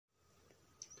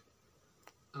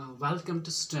Welcome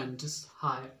to students.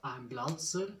 Hi, I'm Bilal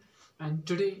sir, and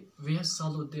today we have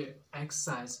solved the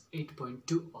exercise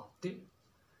 8.2 of the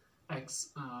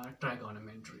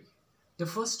trigonometry. The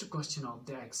first question of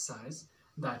the exercise,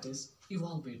 that is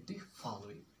evaluate the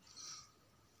following.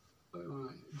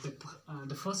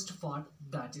 The first part,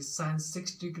 that is sin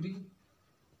 60 degree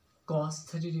cos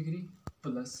 30 degree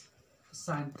plus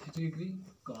sin 30 degree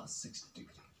cos 60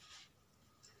 degree.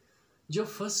 जो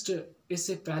first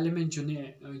इससे पहले में जो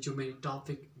मैंने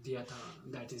topic दिया था,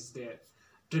 that is the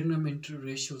trigonometry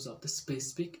ratios of the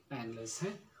specific angles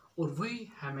है, और वही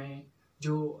हमें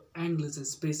जो एंगल्स है,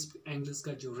 स्पेसिफिक एंगल्स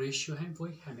का जो रेशियो है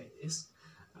वही हमें इस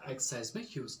एक्सरसाइज में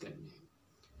यूज़ करनी है.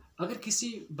 अगर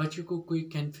किसी बच्चे को कोई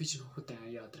कन्फ्यूजन होता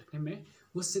है याद रखने में,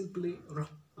 वो सिंपली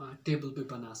टेबल पे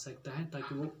बना सकता है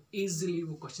ताकि वो इजीली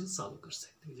वो क्वेश्चन सॉल्व कर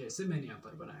सकते हैं. जैसे मैंने यहाँ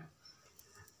पर बनाया,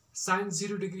 साइन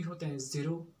 0 डिग्री होता है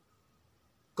 0,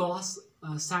 cos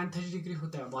sin 30 डिग्री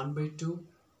होता है 1/2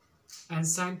 एंड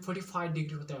sin 45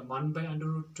 डिग्री होता है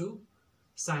 1/√2,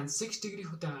 sin 6 डिग्री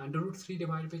होता है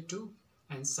 √3/2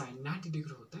 एंड sin 90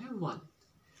 डिग्री होता है 1.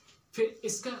 फिर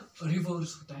इसका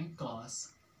रिवर्स होता है cos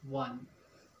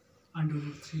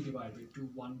 1/√3/2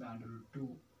 1/√2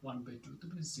 1/2 तो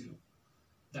 0.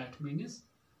 दैट मीन्स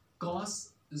cos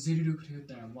 0 डिग्री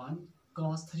होता है 1,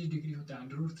 cos 30 डिग्री होता है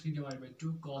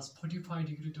 √3/2, cos 45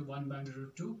 डिग्री तो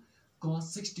 1/√2, cos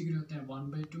 6 डिग्री होता है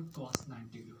 1/2, cos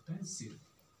 90 डिग्री होता है 0.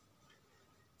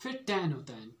 फिर tan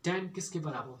होता है. tan किसके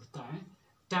बराबर होता है?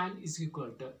 tan is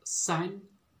equal to sin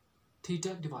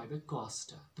theta divide by cos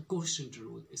theta. तो कोशेंट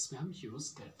रूल इसमें हम यूज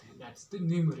करते हैं. That's the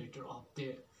numerator of the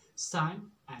sin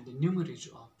and the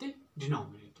numerator of the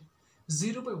denominator.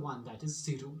 0/1 that is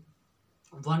 0,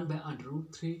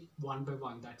 1/√3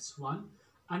 1/1 that's 1,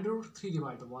 √3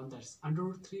 divided by 1 that's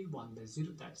 √3,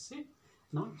 1/0 that's it.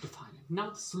 Not defined. Now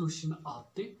the solution of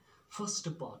the first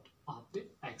part of the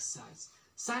exercise.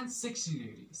 Sin 60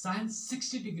 degree. Sin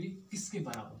 60 degree किसके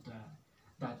बराबर होता है?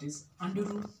 That is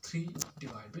 √3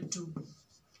 divided by 2.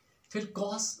 फिर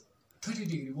cos 30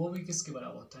 degree वो भी किसके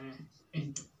बराबर होता है?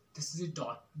 Into. This is a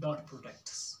dot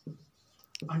protects.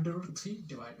 √3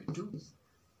 divided by 2.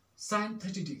 Sin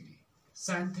 30 degree.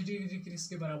 Sin 30 degree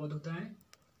किसके बराबर होता है?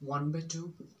 1/2.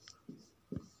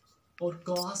 और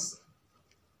cos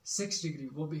 6 डिग्री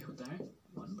वो भी होता है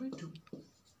 1/2.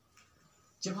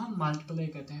 जब हम मल्टीप्लाई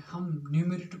करते हैं, हम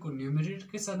न्यूमरेटर को न्यूमरेटर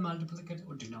के साथ मल्टीप्लाई करते हैं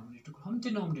और डिनोमिनेटर को हम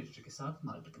डिनोमिनेटर के साथ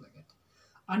मल्टीप्लाई करते हैं.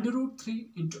 √3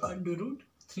 into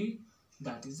 √3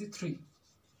 that is the 3.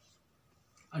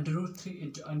 √3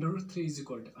 into √3 is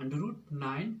equal to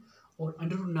 √9, और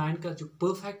 √9 का जो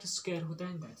परफेक्ट स्क्वायर होता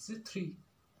है that's the 3.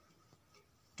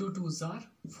 2 2s are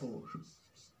 4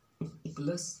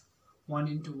 plus 1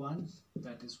 into 1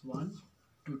 that is 1,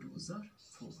 2 2s are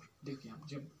 4. देखिए हम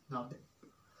जब नाउ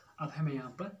अब हमें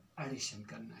यहाँ पर एडिशन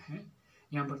करना है.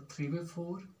 यहाँ पर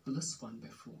 3/4 प्लस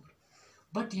 1/4,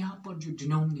 बट यहाँ पर जो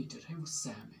डिनोमिनेटर है वो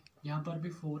सेम है. यहाँ पर भी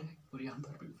 4 है और यहाँ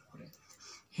पर भी 4 है.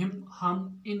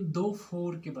 हम इन दो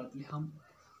 4 के बदले हम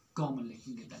कॉमन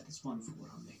लिखेंगे, दैट इज 1 4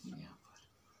 हम लिखेंगे. यहाँ पर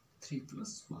 3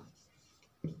 + 1,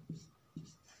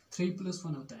 3 +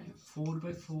 1 होता है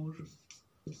 4/4,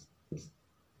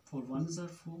 4 1s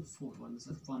are 4, 4 1s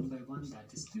are 1/1,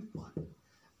 that is the 1.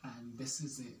 And this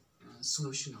is the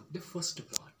solution of the first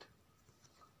part.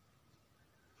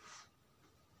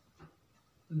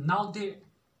 Now the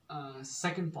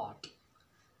second part,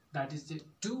 that is the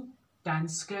 2 tan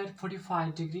square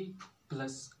 45 degree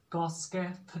plus cos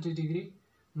square 30 degree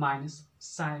minus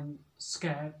sin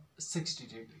square 60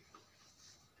 degree.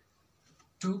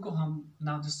 2 को हम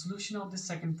now the solution of the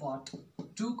second part,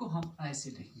 2 को हम ऐसे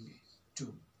लिखेंगे.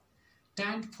 2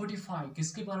 tan 45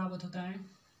 किसके बराबर होता है?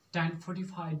 tan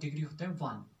 45 डिग्री होता है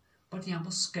 1, बट यहाँ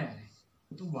पर स्क्वायर है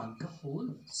तो 1 का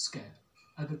होल स्क्वायर.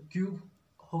 अगर क्यूब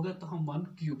होगा तो हम 1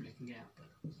 क्यूब लिखेंगे यहाँ पर.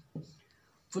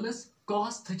 Plus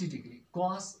cos 30 degree.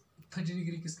 cos 30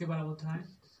 degree किसके बराबर होता है?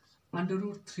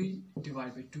 √3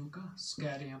 डिवाइड बाई 2 का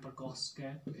स्क्वायर है. यहाँ पर cos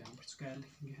स्क्वायर तो यहाँ पर स्क्वायर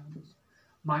लिखेंगे हम.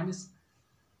 Minus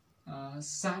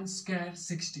sin square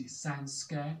 60. sin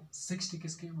square 60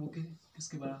 किसके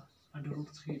बराबर?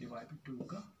 √3 डिवाइड बाई 2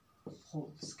 का होल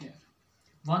स्क्वायर.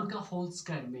 1 का whole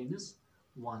square means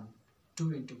 1, 2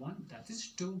 into 1 that is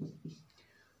 2.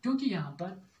 क्योंकि यहाँ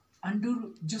पर अंडर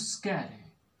जो स्क्वायर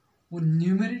है वो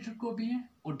न्यूमरेटर को भी है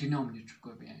और डिनोमिनेटर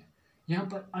को भी है. यहाँ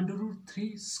पर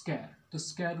 √3 स्क्वायर, तो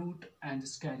square root and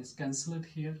square is cancelled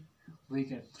here, we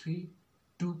get 3.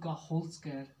 2 का whole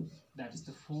square that is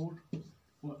the 4,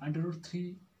 और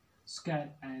 √3 square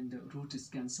and root is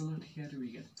cancelled here, we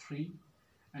get 3,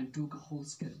 and 2 का होल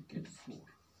स्क्वायर वी गेट 4.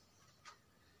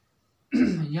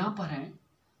 यहाँ पर है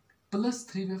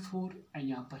 +3/4 और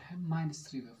यहाँ पर है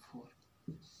 -3/4.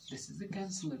 This is the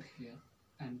cancelled here,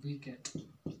 and we get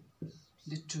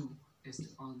the 2 is the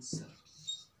answer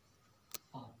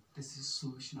of this is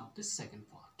solution of the second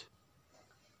part.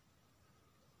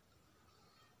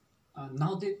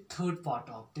 Now the third part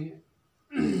of the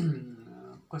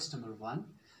question number 1,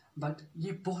 but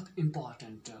ये बहुत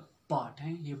important part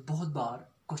है, ये बहुत बार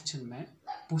question में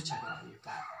पूछा गया है ये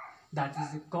part. That is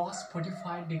the cos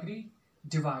 45 degree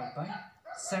divided by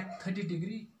sec 30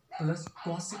 degree plus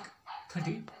cosec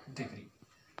 30 degree.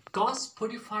 Cos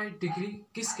 45 degree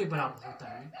किसके बराबर होता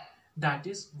है? That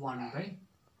is 1 by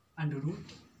under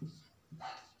root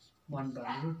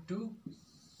 2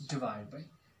 divided by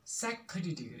sec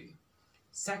 30 degree.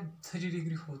 Sec 30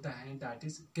 degree होता है that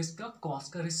is किसका? cos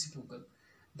का reciprocal,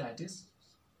 that is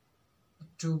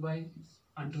 2 by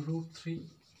under root 3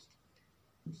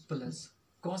 plus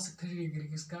cos 30 degree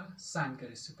किसका? sin का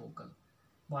reciprocal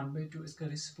 1 by 2 इसका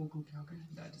reciprocal क्या हो गया?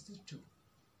 that is the 2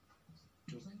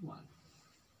 by 1,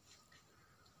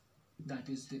 that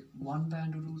is the 1 by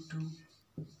under root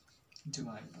 2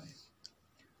 divided by.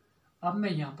 अब मैं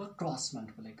यहाँ पर क्रॉस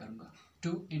मल्टीप्लाई करूंगा.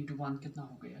 2 into 1 कितना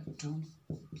हो गया? 2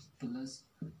 plus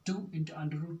 2 into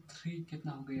under root 3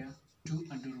 कितना हो गया? 2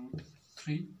 under root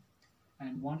 3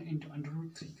 and 1 into under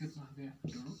root 3 कितना हो गया?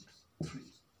 under root 3.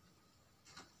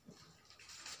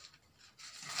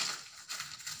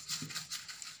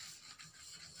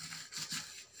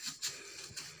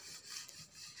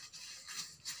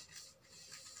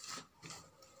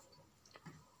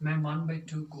 मैं 1 by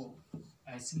 2 को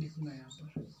ऐसे लिखूंगा यहाँ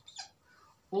पर,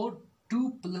 और 2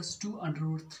 plus 2 under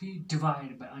root 3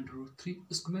 divided by under root 3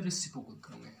 इसको मैं रेसिप्रोकल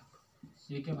करूँगा यहाँ पर.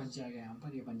 ये क्या बन जाएगा यहाँ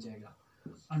पर? ये बन जाएगा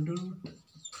under root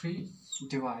 3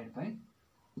 divided by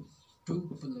 2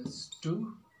 plus 2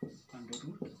 under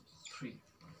root 3.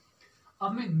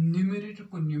 अब मैं न्यूमरेटर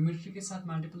को न्यूमरेटर के साथ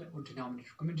मल्टीप्लाई और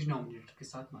डिनोमिनेटर को मैं डिनोमिनेटर के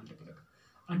साथ मल्टीप्लाई करूँ.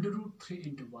 under root 3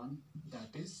 into 1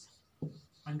 that is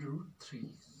under root 3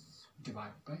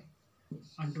 divided by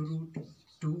under root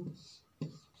 2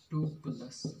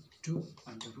 plus 2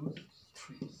 under root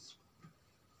 3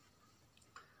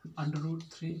 under root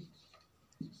 3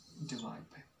 divided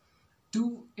by 2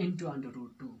 into under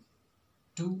root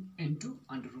 2 into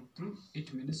under root 2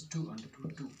 it means 2 under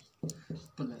root 2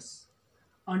 plus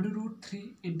under root 3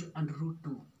 into under root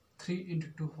 2 3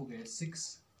 into 2 हो गया 6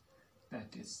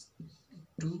 that is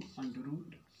 2 under root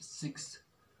 6.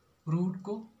 Root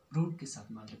को root के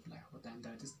साथ multiply होता है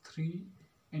that is 3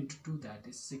 into 2 that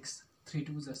is 6. 3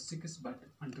 2 is 6 but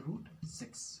under root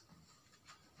 6.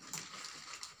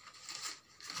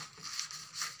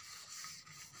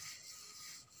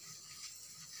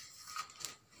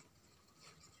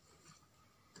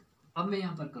 अब मैं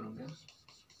यहाँ पर करूँगा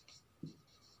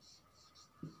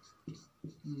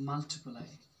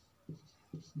multiply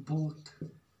both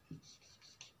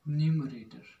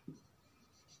numerator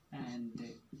and the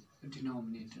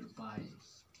denominator by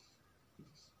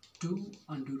 2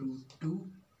 under root 2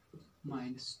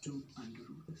 minus 2 under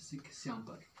root 6 यहाँ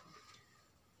पर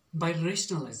by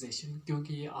rationalization,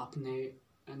 क्योंकि ये आपने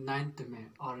 9th में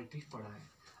ऑलरेडी पढ़ा है.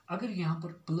 अगर यहाँ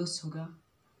पर प्लस होगा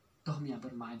तो हम यहाँ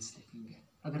पर माइनस लिखेंगे,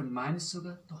 अगर माइनस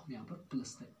होगा तो हम यहाँ पर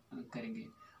प्लस करेंगे.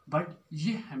 बट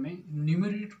ये हमें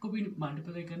न्यूमरेटर को भी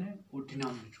मल्टीप्लाई करना है और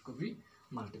डिनोमिनेटर को भी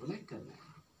मल्टीप्लाई करना है.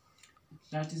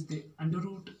 That is the under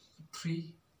root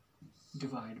 3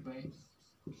 divided by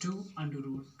 2 under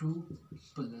root 2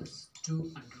 plus 2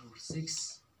 under root 6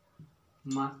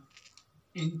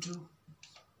 into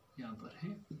यहाँ पर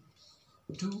है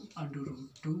 2 under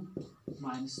root 2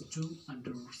 minus 2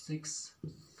 under root 6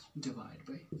 divided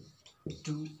by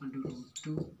 2 under root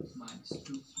 2 minus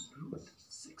 2 under root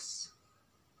 6.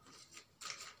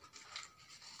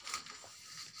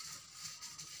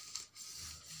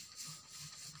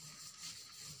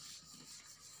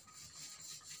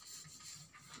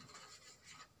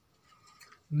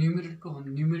 Numerator को हम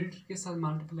न्यूमरेटर के साथ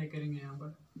मल्टीप्लाई करेंगे यहाँ पर.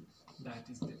 That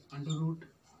is the under root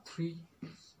 3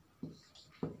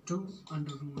 2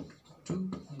 under root 2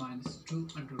 minus 2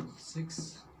 under root 6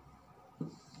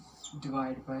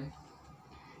 divide by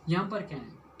यहाँ पर क्या है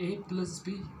a plus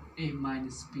B a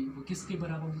minus B वो किसके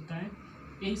बराबर होता है?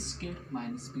 a square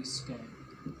minus B square.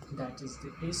 That is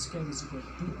the a square is equal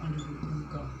to under root 2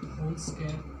 का whole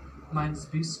square minus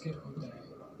B square होता है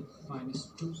माइनस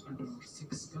 2 अंडर रूट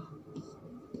 6 का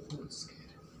whole square.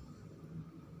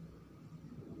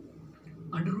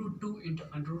 Under root 2 into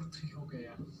under root 3 हो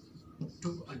गया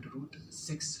 2 under root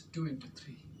 6 2 into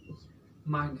 3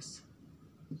 minus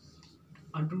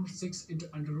under root 6 into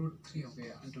under root 3 हो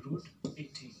गया under root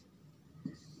 18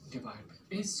 divide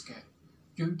by A square,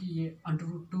 क्योंकि ये अंडर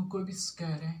रूट 2 को भी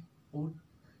स्क्वायर है और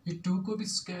ये 2 को भी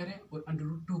स्क्वायर है और अंडर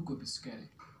रूट 2 को भी स्क्वायर है.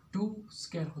 2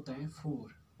 स्क्वायर होता है 4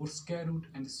 और square root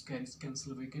and square is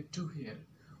cancel, we get 2 here.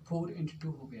 4 into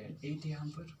 2 हो गया 8 यहाँ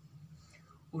पर,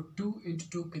 और 2 इंटू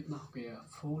 2 कितना हो गया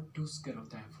 4, 2 स्क्वायर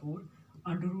होता है 4,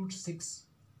 अंडर रूट 6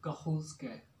 का whole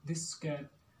square, this square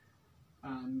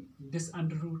this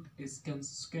under root is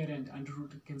square and under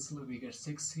root cancel, we get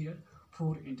 6 here,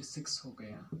 4 into 6 हो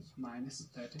गया minus,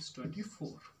 that is 24.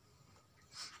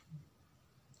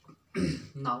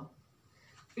 Now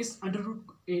इस under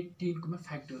root 18 को मैं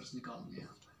factors निकालूंगा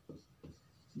यहाँ पर,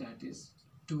 that is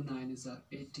 2 9s are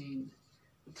 18,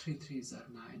 3 3s are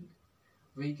 9,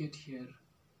 we get here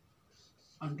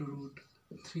under root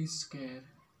 3 square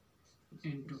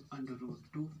into under root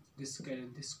 2, this square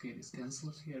and this square is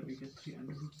cancelled, here we get 3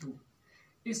 under root 2.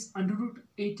 इस under root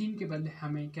 18 के बदले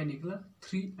हमें क्या निकला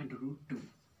 3 under root 2.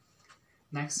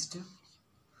 Next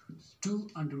 2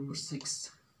 under root 6,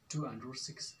 2 under root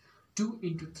 6, 2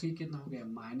 into 3 कितना हो गया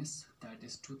minus, that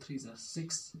is 2 3s are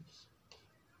 6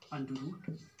 under root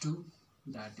 2,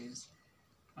 that is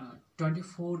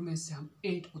 24 में से हम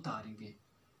 8 उतारेंगे,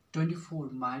 24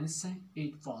 माइनस है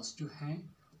 8 पॉजिटिव है,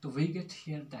 तो we get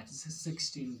here that is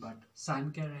 16, but sign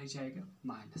क्या रह जाएगा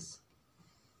minus.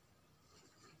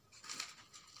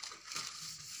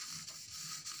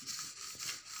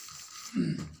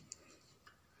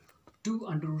 To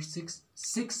under root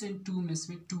 6 and 2 में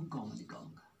से 2 कॉमन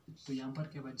निकालूंगा, तो यहाँ पर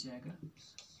क्या बच जाएगा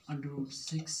under root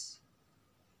 6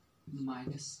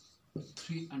 minus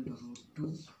 3 under root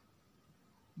 2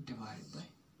 divide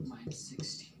by minus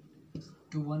 16,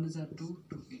 2 1s are 2,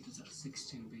 2 8s are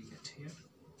 16, we get here.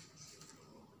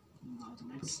 Now the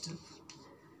next step,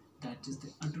 that is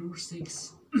the under root 6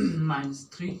 minus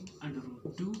 3 under root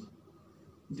 2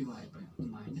 divided by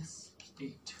minus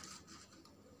 8.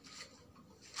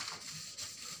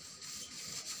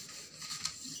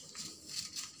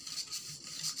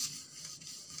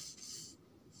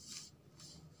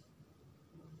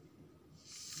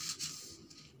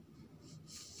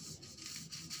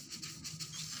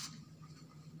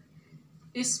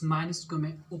 इस minus को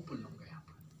मैं ऊपर लूंगा यहाँ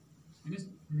पर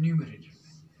numerator में,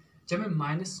 जब मैं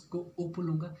माइनस को ऊपर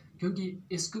लूंगा क्योंकि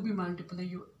इसको भी मल्टीप्लाई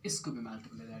है इसको भी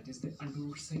multiply, that is the under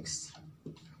root 6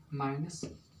 minus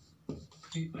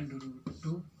 3 under root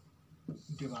 2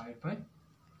 divide by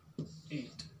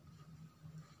 8।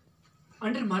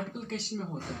 Under multiplication में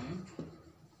होता है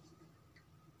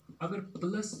अगर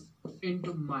प्लस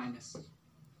इंटू माइनस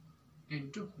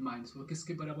वो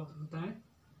किसके बराबर होता है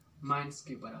माइनस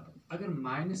के बराबर, अगर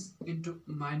माइनस इंटू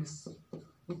माइनस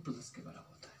वो प्लस के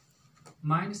बराबर होता है,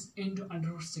 minus into under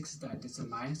root 6 that is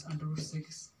minus under root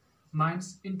 6,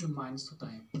 minus into minus होता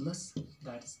है plus,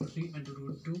 that is 3 under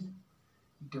root 2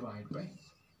 divide by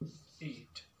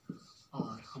 8,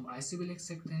 और हम ऐसे भी लिख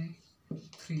सकते हैं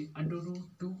 3 under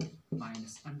root 2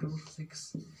 minus under root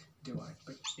 6 divide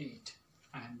by 8,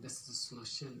 and this is the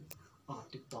solution of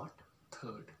the part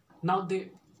third. Now the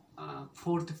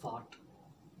fourth part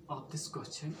of this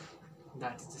question,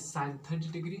 that is the sin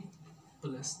 30 degree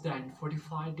plus tan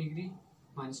 45 degree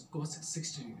minus cos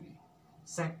 60 degree,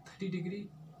 sec 30 degree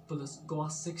plus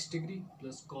cos 6 degree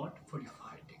plus cot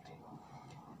 45 degree.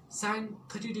 sin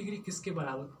 30 degree किसके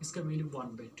बराबर, इसका value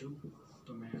 1/2,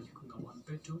 तो मैं लिखूंगा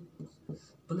 1/2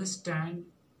 plus tan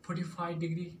 45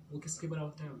 degree वो किसके बराबर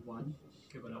होता है 1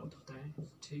 के बराबर होता है,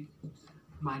 ठीक,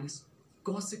 minus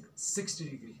cos 60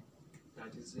 degree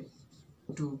that is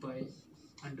 2 by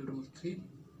under root 3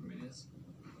 minus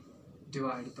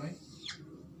divided by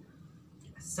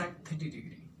sec 30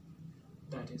 degree,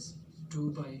 that is 2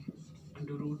 by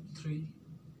under root 3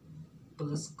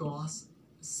 plus cos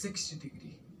 60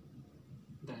 degree,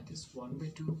 that is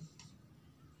 1/2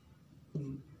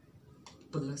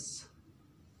 plus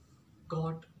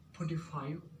cot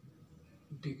 45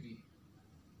 degree,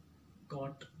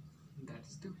 cot that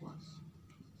is the 1.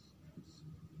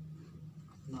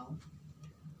 Now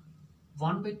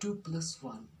 1/2 plus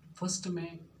 1, first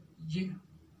में ये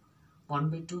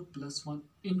 1/2 plus 1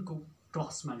 इनको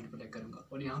cross multiply करूंगा,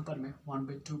 और यहाँ पर मैं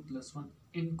 1/2 plus 1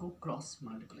 इनको cross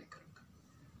multiply करूंगा।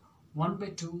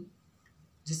 1/2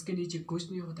 जिसके नीचे कुछ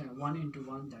नहीं होता है, 1 into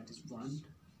 1 that is 1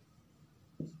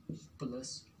 plus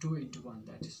 2 into 1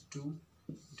 that is 2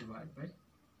 divided by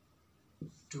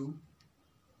 2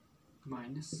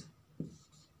 minus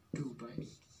 2 by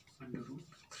under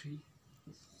root 3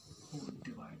 whole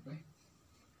divided by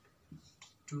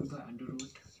 2 by under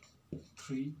root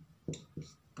 3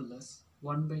 plus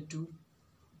 1/2,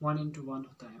 1 into 1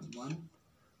 होता है 1,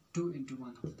 2 into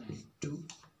 1 होता है 2,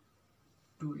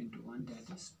 2 into 1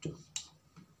 that is 2.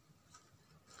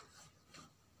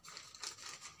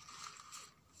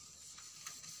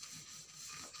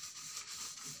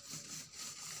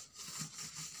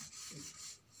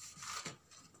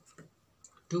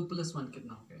 2 + 1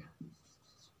 कितना हो गया?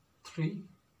 3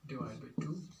 divide by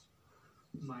 2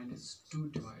 minus 2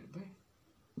 divide by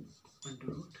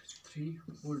 √3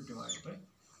 whole divide by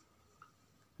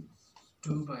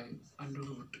 2 by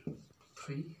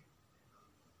 √3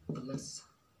 plus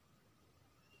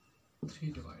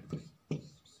 3 divide by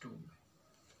 2।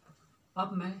 अब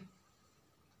मैं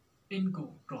इनको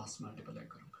क्रॉस मल्टीप्लाई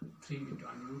करूँगा। 3 ×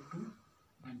 √2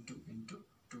 and 2 ×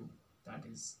 2, that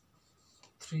is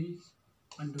 3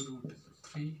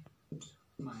 √3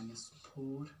 minus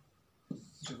 4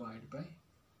 divided by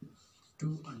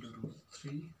 2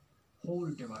 √3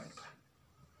 whole divided by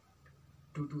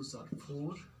 2 2s are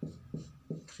 4,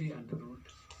 3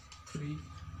 √3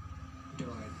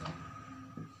 divided by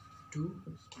 2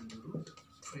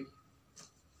 √3.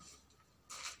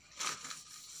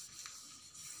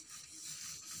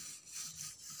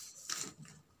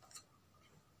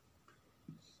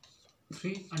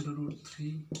 3 √3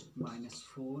 minus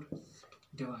 4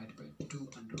 divided by 2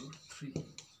 √3.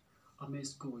 अब मैं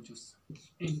इसको जो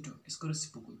इंटू इसको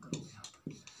reciprocal करूँगा यहाँ पर,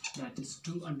 that is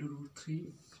 2 √3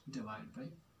 divide by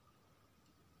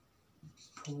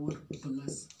 4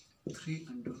 plus 3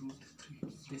 √3.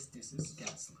 This is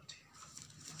cancelled.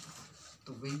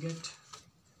 So we get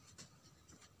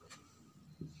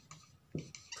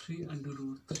 3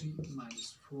 √3 minus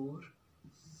 4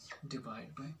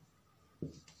 divided by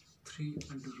 3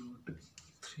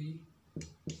 √3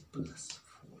 plus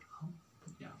 4.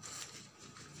 Yeah.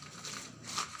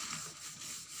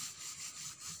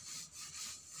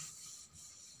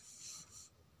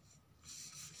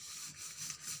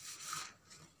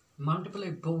 Multiply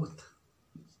both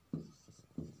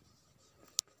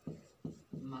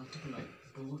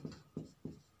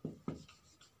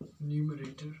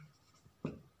numerator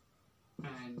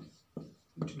and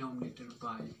denominator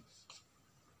by,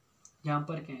 यहाँ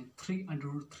पर क्या है 3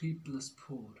 √3 plus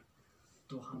 4,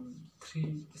 तो हम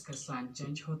 3 इसका साइन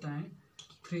चेंज होता है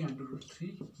 3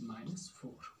 √3 minus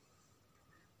 4,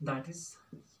 that is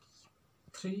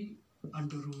 3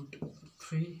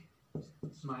 √3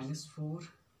 minus 4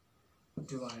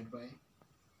 divided by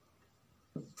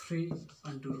 3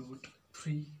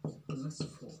 √3 plus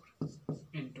 4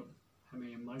 into,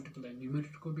 हमें मल्टीप्लाई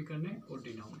न्यूमरेटर को भी करना है और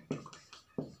डिनोमिनेटर को भी करना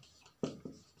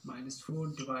है, -4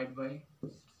 divide by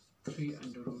 3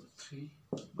 √3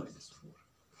 minus 4.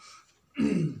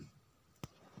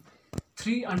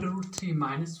 3 √3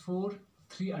 minus 4,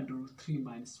 3 √3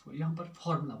 minus 4, यहाँ पर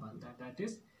फॉर्मूला बनता है, that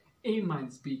is a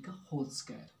minus b का whole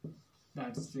square,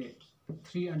 that is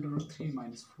 3 √3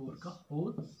 minus 4 का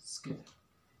होल स्क्वायर.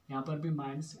 यहाँ पर भी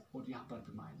माइनस है और यहाँ पर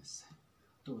भी माइनस है,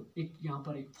 तो एक यहाँ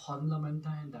पर एक फॉर्मूला बनता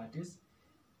है, that is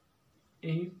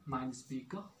a minus b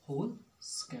का होल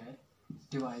स्क्वायर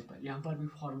डिवाइड बाय, यहाँ पर भी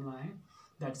फॉर्मूला है,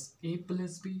 that is a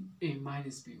plus b a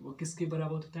minus b, वो किसके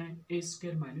बराबर होता है a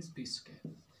square minus b square.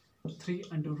 3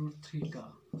 √3 का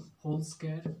होल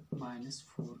स्क्वायर माइनस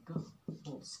 4 का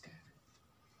whole square.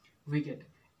 We get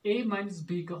a minus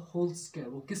b का होल स्क्वायर,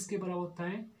 वो किसके बराबर होता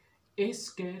है a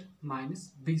square minus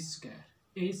b square,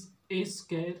 a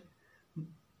square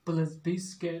plus b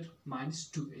square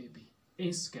minus 2ab,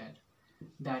 a square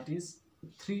that is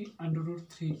 3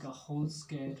 √3 का whole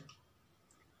square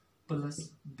plus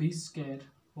b square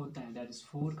होता है, दैट इज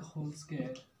 4 का whole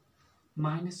square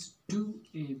minus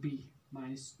 2ab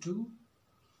minus 2,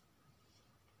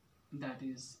 that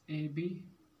is ab,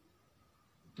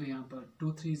 तो यहाँ पर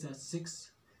 2 3s are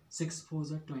 6, 6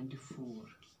 4s are 24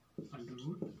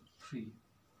 √3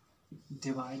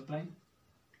 divide by,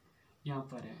 यहाँ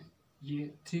पर है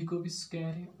ये 3 को भी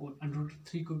स्क्वायर है और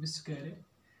 √3 को भी स्क्वायर है,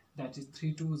 दैट इज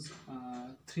 3 2s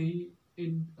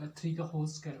 3 का होल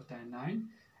स्क्वायर होता है 9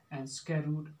 एंड स्क्वायर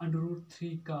रूट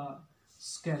 √3 का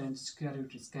square and square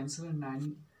root is cancel,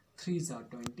 9 3s are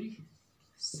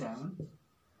 27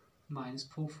 minus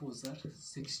 4 4s are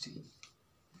 16.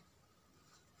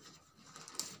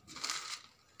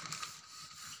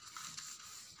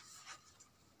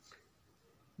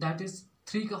 That is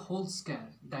 3 का whole square,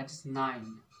 that is 9.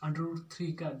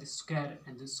 √3 का the square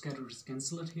and the square root is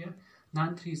cancelled here.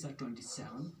 9 3s are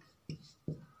 27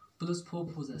 plus 4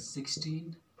 4s are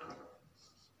 16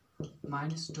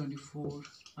 minus 24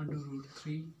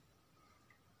 √3.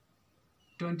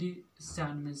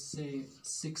 27 में से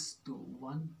 6 तो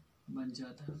 1 बन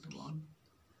जाता है, तो 1,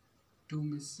 2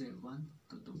 में से 1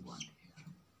 तो 1 here.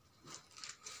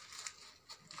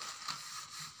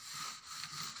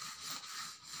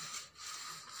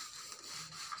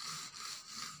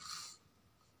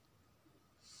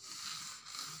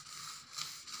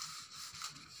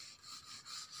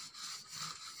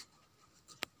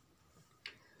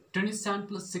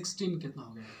 +16 कितना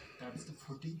हो गया, that is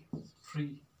 43.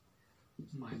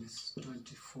 minus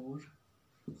 24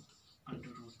 under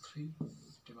root 3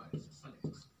 divided by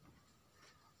x.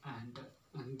 And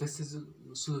this is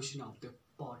a solution of the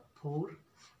part 4,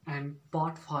 and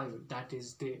part 5, that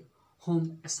is the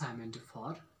home assignment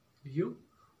for you.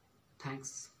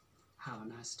 Thanks. Have a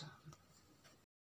nice time.